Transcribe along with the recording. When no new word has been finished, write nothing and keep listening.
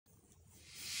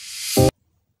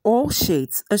All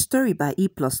Shades, a story by E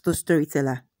plus the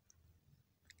Storyteller.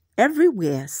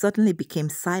 Everywhere suddenly became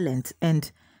silent,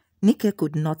 and Nike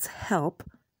could not help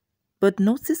but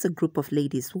notice a group of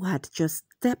ladies who had just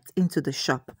stepped into the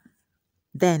shop.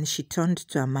 Then she turned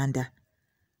to Amanda.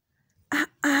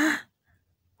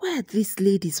 Why are these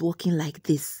ladies walking like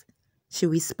this? She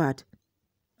whispered.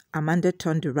 Amanda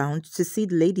turned around to see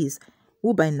the ladies,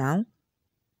 who by now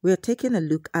were taking a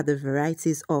look at the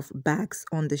varieties of bags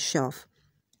on the shelf.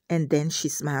 And then she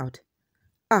smiled.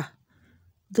 Ah,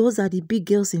 those are the big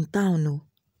girls in town, oh.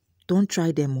 Don't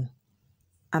try them, oh.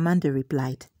 Amanda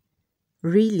replied.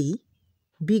 Really?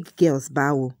 Big girls,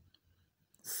 bow.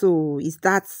 So is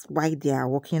that why they are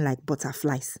walking like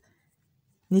butterflies?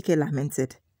 Nike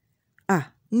lamented.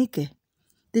 Ah, Nike,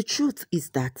 the truth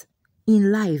is that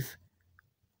in life,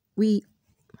 we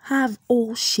have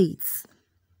all shades.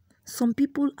 Some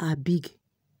people are big,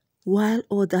 while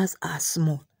others are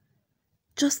small.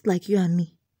 Just like you and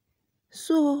me.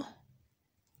 So,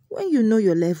 when you know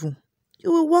your level,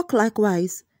 you will walk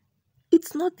likewise.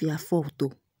 It's not their fault,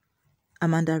 though,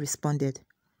 Amanda responded.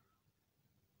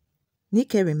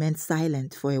 Nike remained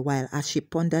silent for a while as she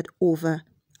pondered over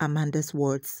Amanda's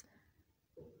words.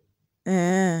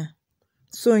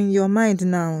 So in your mind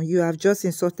now, you have just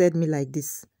insulted me like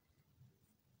this.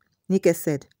 Nike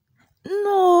said,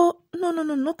 No,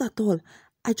 not at all.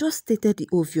 I just stated the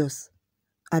obvious.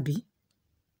 Abby?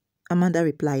 Amanda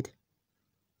replied.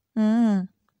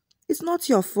 It's not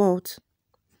your fault.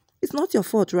 It's not your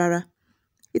fault, Rara.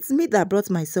 It's me that brought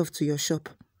myself to your shop.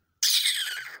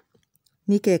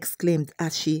 Nike exclaimed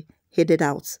as she headed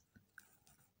out.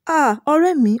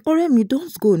 ọ̀rẹ́ mi,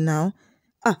 don't go now.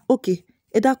 Okay,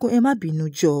 ẹ dákun ẹ má bínú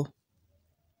jọ̀ọ́.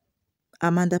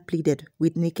 Amanda pleaded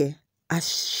with Nike as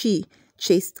she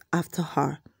chased after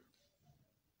her.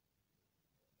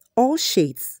 All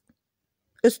Shades,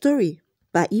 a story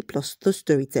by E plus the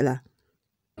Storyteller.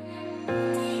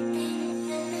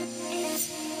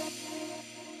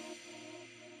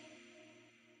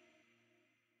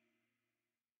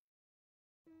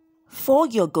 For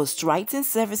your ghostwriting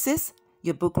services,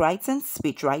 your book writing,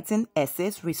 speech writing,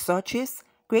 essays, researches,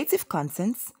 creative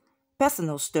contents,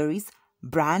 personal stories,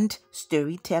 brand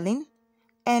storytelling,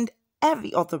 and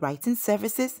every other writing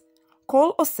services,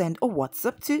 call or send a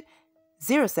WhatsApp to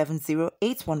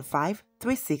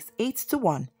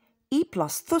 070-815-36821. E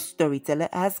plus the Storyteller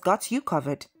has got you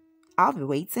covered. I'll be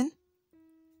waiting.